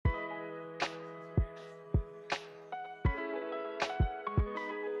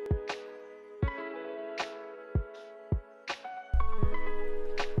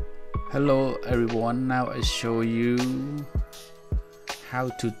Hello everyone, now I show you how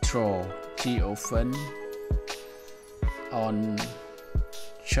to draw geofence on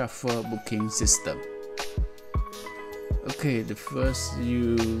Chauffeur booking system. Okay, the first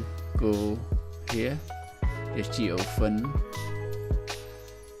you go here, the geofence,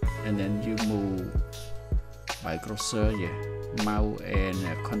 and then you move by cursor, mouse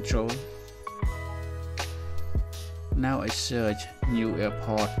and control. Now I search new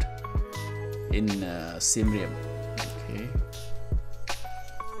airport in Siem. Okay.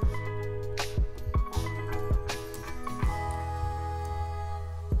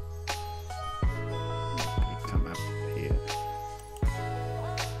 Come up here.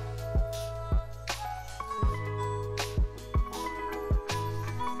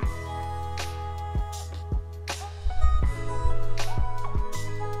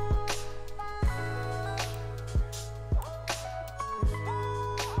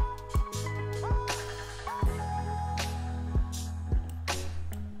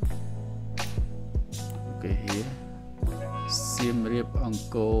 Okay, here Siem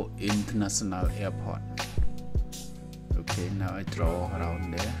Angkor International Airport. Okay, now I draw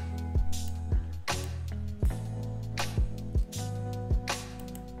around there.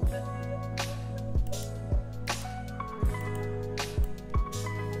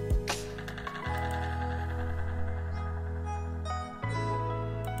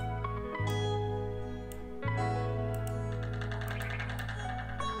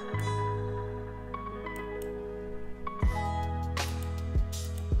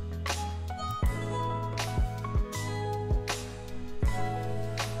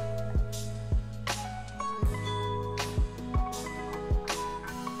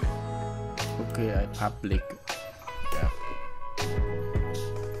 Okay, I public. Yeah.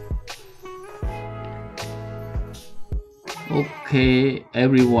 Okay,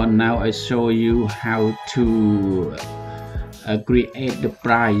 everyone, now I show you how to create the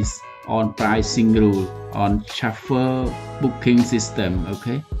price on pricing rule on Chauffeur booking system.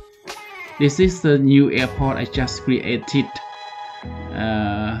 Okay, this is the new airport I just created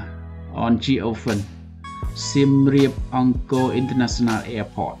on geofence, Siem Angkor International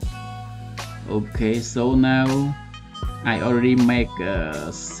Airport. Okay, so now I already make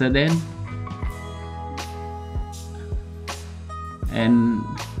a sedan and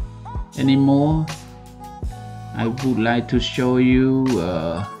anymore I would like to show you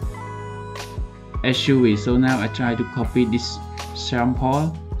SUV. So now I try to copy this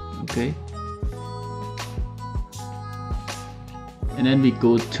sample. Okay, and then we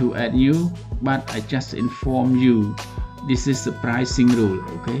go to add new, but I just inform you this is the pricing rule.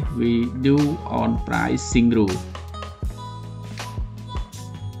 Okay, we do on pricing rule.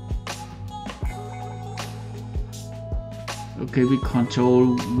 Okay, we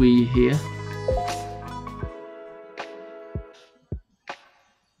control V here.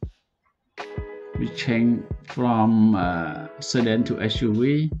 We change from sedan to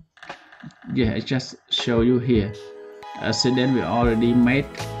SUV. Yeah, I just show you here. A sedan we already made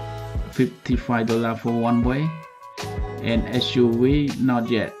 $55 for one way, and SUV not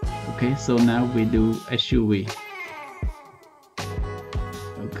yet. Okay, so now we do SUV.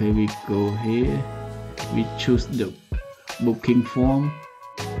 Okay, we go here, we choose the booking form,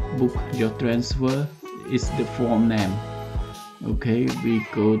 book your transfer is the form name. Okay, we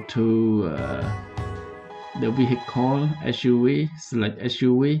go to the vehicle SUV, select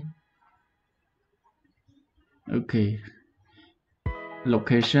SUV. Okay,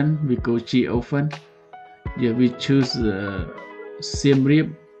 location, we go geofence. Yeah, we choose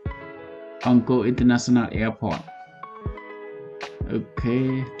Siem Angkor International Airport.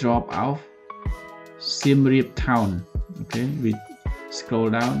 Okay, drop off Siem Town. Okay, we scroll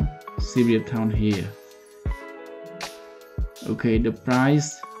down, Siem Town here. Okay, the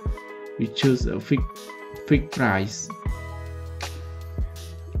price, we choose a fixed price.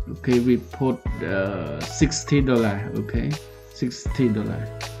 Okay, we put $60. Okay, $60.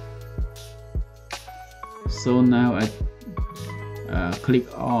 So now I click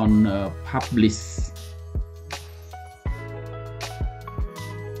on publish.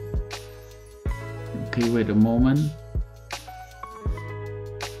 Okay, wait a moment.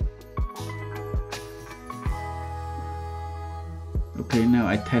 Okay, now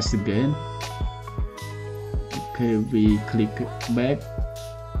I test again. Okay, we click back.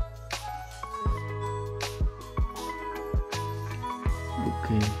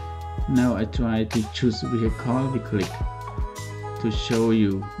 Okay, now I try to choose vehicle. We click to show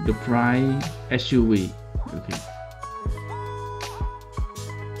you the price SUV. Okay,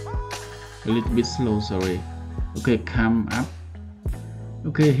 a little bit slow, sorry. Okay, come up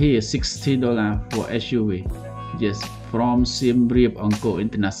Okay, here $60 for SUV. Yes, from Siem Reap Angkor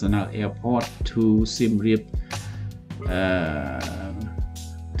International Airport to Siem Reap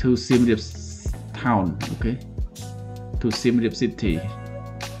town. Okay, to Siem Reap city.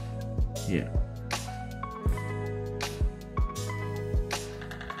 Here.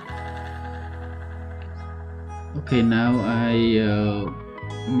 Okay, now I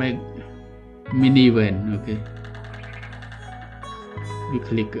make minivan. Okay, we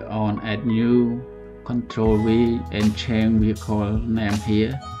click on add new, control V and change vehicle name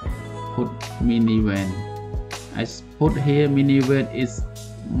here. Put minivan. I put here minivan is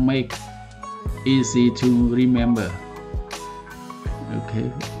make easy to remember.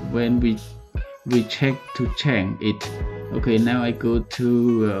 Okay, when we check to change it. Okay, now I go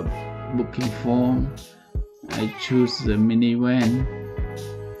to booking form. I choose the minivan.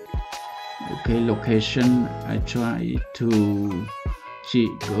 Okay, location I try to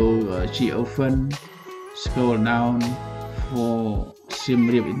go Chauffeur. Scroll down for Siem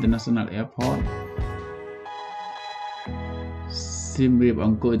Reap International Airport. Siem Reap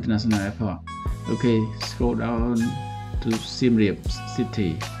Angkor International Airport. Okay, scroll down to Siem Reap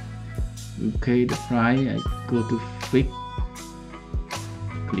city. Okay, the price I go to fix.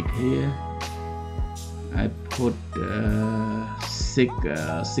 Click here. I put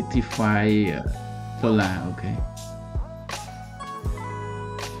 $65. Okay,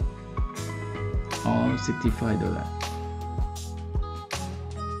 all $65.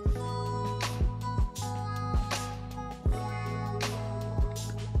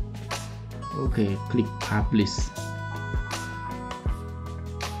 Okay, click publish.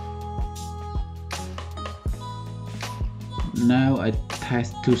 Now I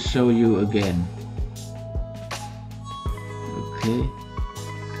test to show you again. Okay,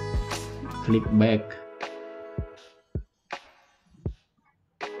 click back.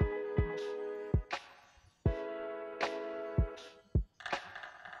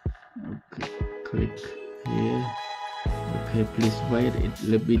 Okay, click here. Okay, please wait, it's a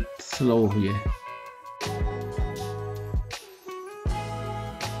little bit slow here.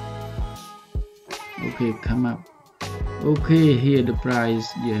 Okay, come up. Okay, here the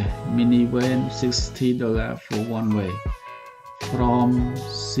price. Yeah, minivan $60 for one way from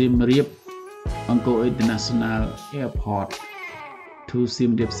Siem Reap Angkor International Airport to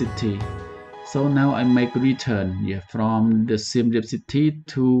Siem Reap city. So now I make return, yeah, from the Siem Reap city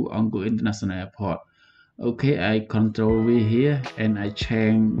to Angkor International Airport. Okay, I control V here and I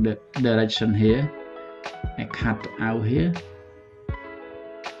change the direction here. I cut out here.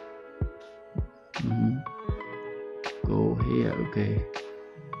 Go here. Okay,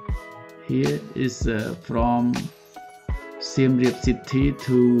 here is from Siem Reap city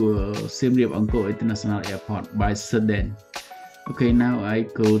to Siem Reap Angkor International Airport by sedan. Okay, now I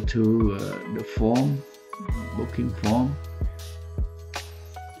go to the form, booking form.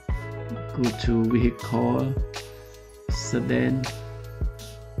 Go to vehicle, sedan.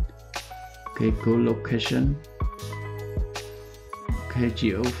 Okay, go location. Okay,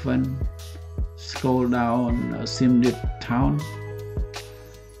 Chauffeur. Scroll down Siem Reap town,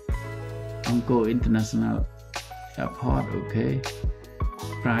 Angkor International Airport. Okay,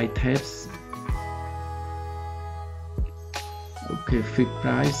 price test. Okay, fixed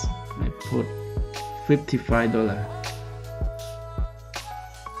price. I put $55.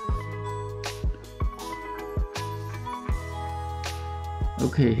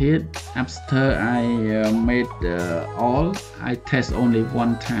 Okay, here after I made all, I test only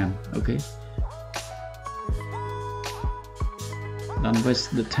one time. Okay, don't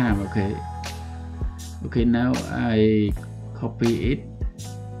waste the time. Okay. Okay, now I copy it.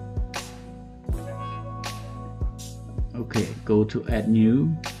 Okay, go to add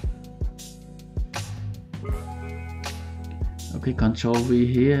new. Okay, control V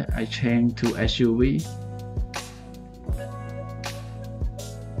here. I change to SUV.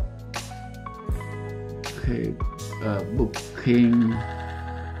 Okay, booking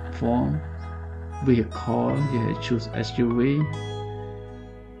form, vehicle. Yeah, choose SUV.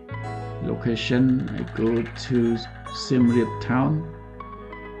 Location, I go to Siem Reap town.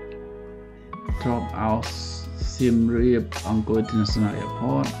 Drop out Siem Reap Angkor International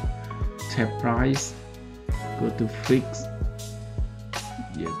Airport. Tap price. Go to fix.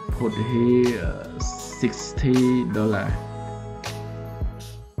 Yeah, put here $60.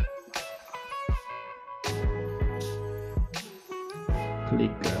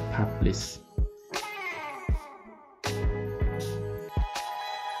 Click publish.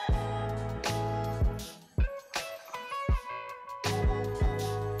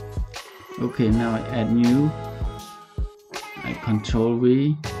 Okay, now I add new. I Control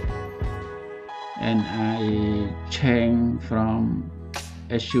V, and I change from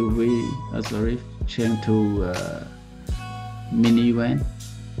SUV, change to minivan.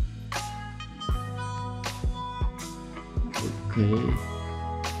 Okay,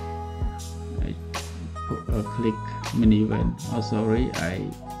 I click minivan. I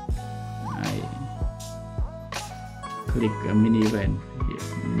click a minivan.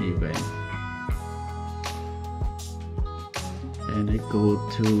 Minivan, and I go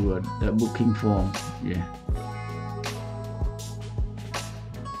to the booking form.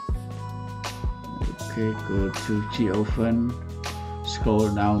 Okay, go to Chauffeur, scroll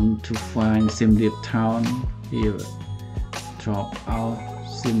down to find Siem Reap town. Here, drop out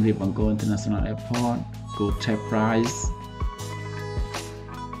Siem Reap Angkor International Airport. Go tap price.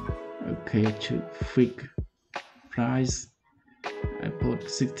 Okay, choose fixed price. I put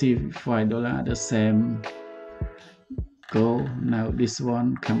 $65, the same. Go. Now this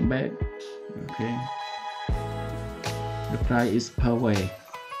one come back. Okay, the price is per way.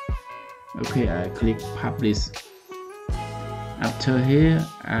 Okay, I click publish. After here,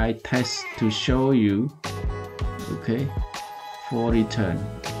 I test to show you. Okay, for return.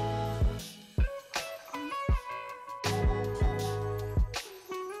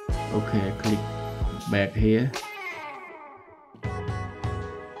 Okay, I click back here.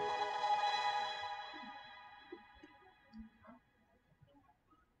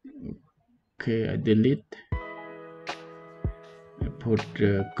 Okay, I delete. I put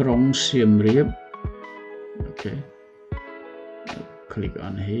Krong Siem Reap. Okay, click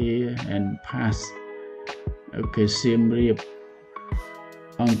on here and pass. Okay, Siem Reap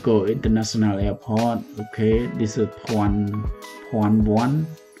Angkor International Airport. Okay, this is point 1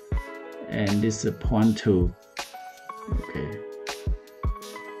 and this is point 2. Okay.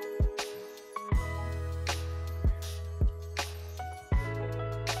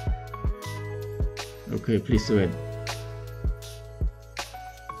 Okay, please wait.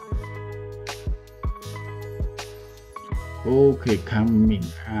 Okay, coming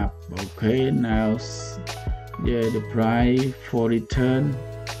up. Okay, now the price for return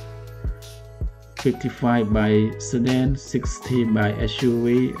 55 by sedan, 60 by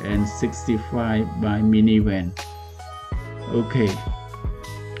SUV, and 65 by minivan. Okay,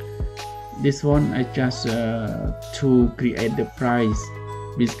 this one I just to create the price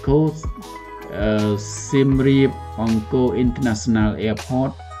because Siem Reap Angkor International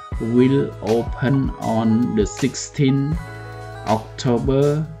Airport will open on the 16th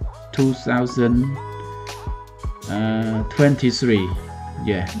October 2023.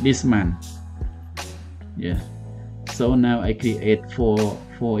 This month. So now I create for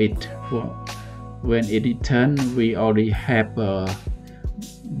it. For when it return, we already have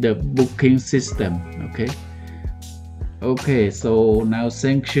the booking system. Okay, so now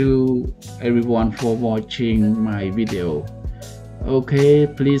thank you everyone for watching my video. Okay,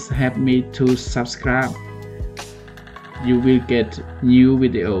 please help me to subscribe. You will get new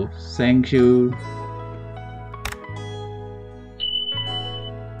video. Thank you.